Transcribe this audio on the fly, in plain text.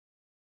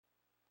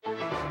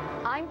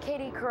I'm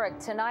Katie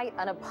Couric. Tonight,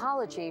 an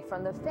apology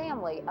from the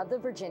family of the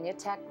Virginia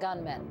Tech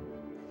gunman.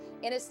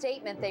 In a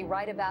statement, they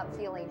write about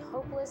feeling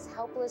hopeless,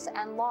 helpless,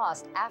 and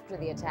lost after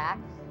the attack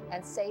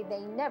and say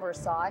they never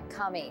saw it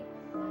coming.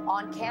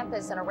 On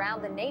campus and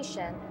around the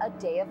nation, a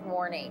day of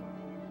mourning.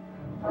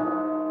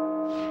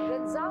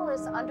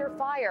 Gonzalez under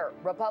fire.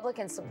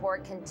 Republican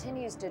support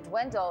continues to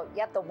dwindle,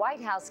 yet the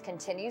White House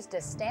continues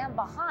to stand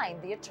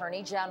behind the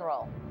Attorney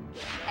General.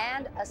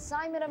 And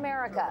Assignment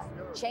America,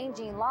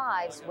 changing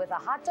lives with a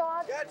hot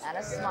dog and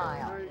a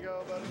smile. There you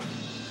go, buddy.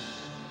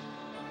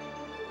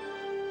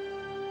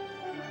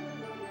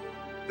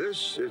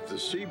 This is the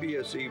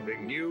CBS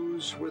Evening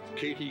News with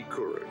Katie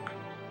Couric.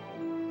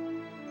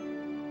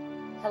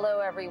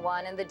 Hello,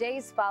 everyone. In the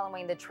days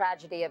following the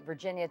tragedy at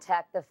Virginia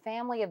Tech, the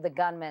family of the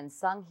gunman,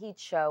 Sung-Hee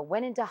Cho,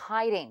 went into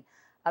hiding,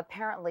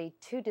 apparently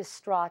too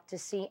distraught to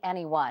see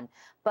anyone.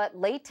 But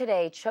late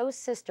today, Cho's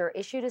sister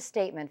issued a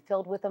statement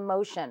filled with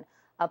emotion,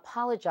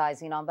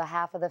 apologizing on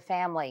behalf of the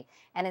family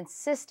and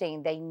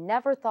insisting they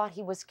never thought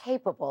he was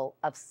capable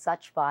of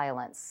such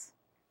violence.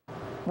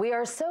 We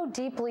are so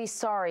deeply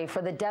sorry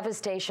for the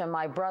devastation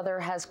my brother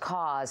has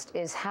caused,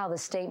 is how the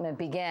statement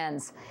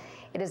begins.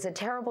 It is a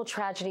terrible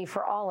tragedy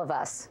for all of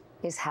us,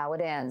 is how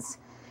it ends.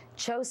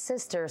 Cho's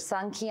sister,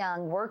 Sung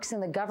Kyung, works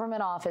in the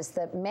government office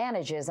that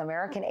manages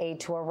American aid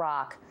to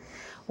Iraq.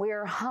 We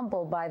are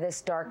humbled by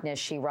this darkness,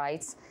 she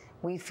writes.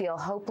 We feel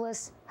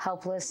hopeless,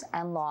 helpless,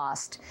 and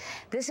lost.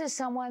 This is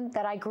someone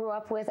that I grew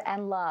up with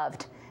and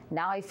loved.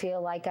 Now I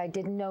feel like I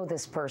didn't know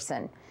this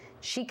person.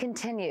 She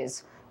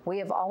continues, we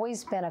have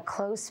always been a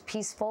close,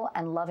 peaceful,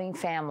 and loving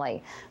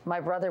family. My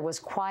brother was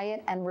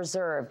quiet and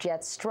reserved,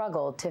 yet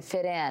struggled to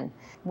fit in.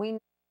 We